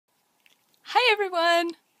Hi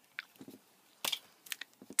everyone!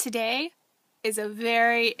 Today is a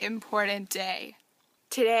very important day.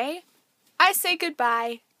 Today, I say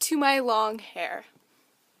goodbye to my long hair.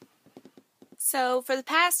 So for the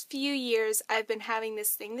past few years, I've been having this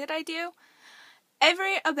thing that I do.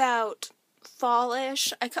 Every about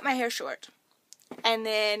fall-ish, I cut my hair short. And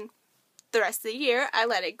then the rest of the year, I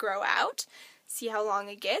let it grow out, see how long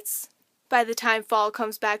it gets. By the time fall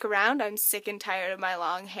comes back around, I'm sick and tired of my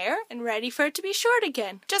long hair and ready for it to be short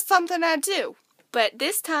again. Just something I do. But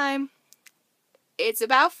this time, it's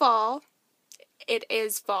about fall. It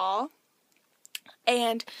is fall.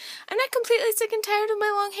 And I'm not completely sick and tired of my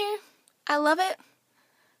long hair. I love it.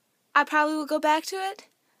 I probably will go back to it.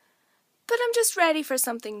 But I'm just ready for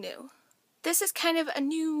something new. This is kind of a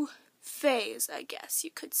new phase, I guess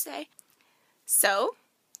you could say. So,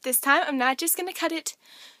 this time I'm not just going to cut it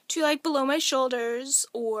to like below my shoulders,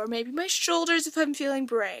 or maybe my shoulders if I'm feeling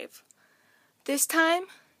brave. This time,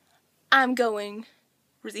 I'm going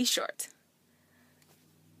really short.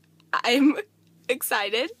 I'm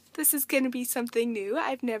excited. This is going to be something new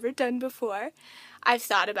I've never done before. I've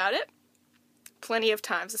thought about it plenty of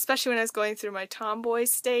times, especially when I was going through my tomboy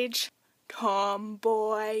stage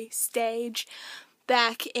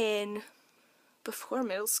back in before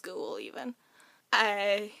middle school even.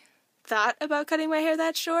 I thought about cutting my hair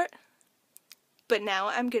that short, but now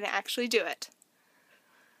I'm gonna actually do it.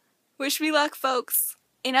 Wish me luck, folks.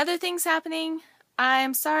 In other things happening,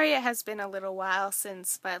 I'm sorry it has been a little while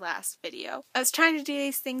since my last video. I was trying to do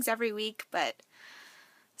these things every week, but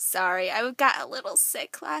sorry, I got a little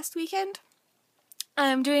sick last weekend.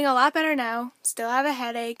 I'm doing a lot better now. Still have a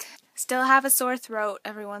headache, still have a sore throat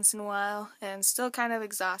every once in a while, and still kind of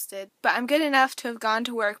exhausted. But I'm good enough to have gone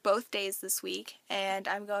to work both days this week, and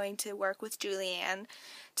I'm going to work with Julianne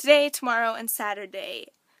today, tomorrow, and Saturday,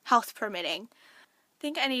 health permitting. I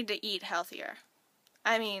think I need to eat healthier.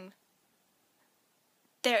 I mean,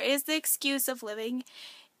 there is the excuse of living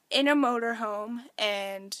in a motorhome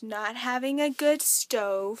and not having a good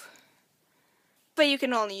stove, but you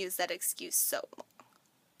can only use that excuse so long.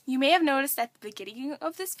 You may have noticed at the beginning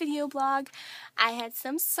of this video blog, I had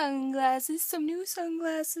some sunglasses, some new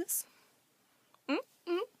sunglasses.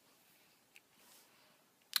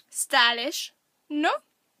 Stylish. No?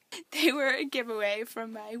 They were a giveaway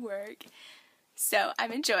from my work, so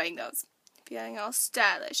I'm enjoying those. Feeling all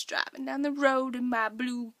stylish, driving down the road in my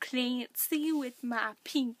blue Clancy with my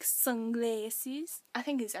pink sunglasses. I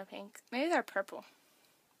think these are pink. Maybe they're purple.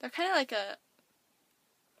 They're kind of like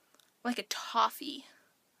a toffee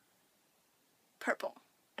purple,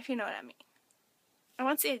 if you know what I mean. I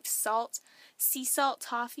want to say sea salt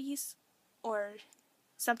toffees, or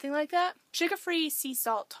something like that. Sugar-free sea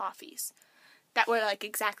salt toffees that were like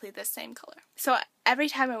exactly the same color. So every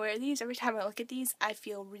time I wear these, every time I look at these, I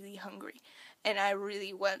feel really hungry. And I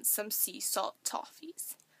really want some sea salt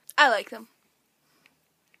toffees. I like them.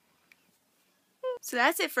 So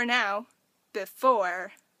that's it for now,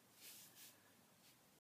 before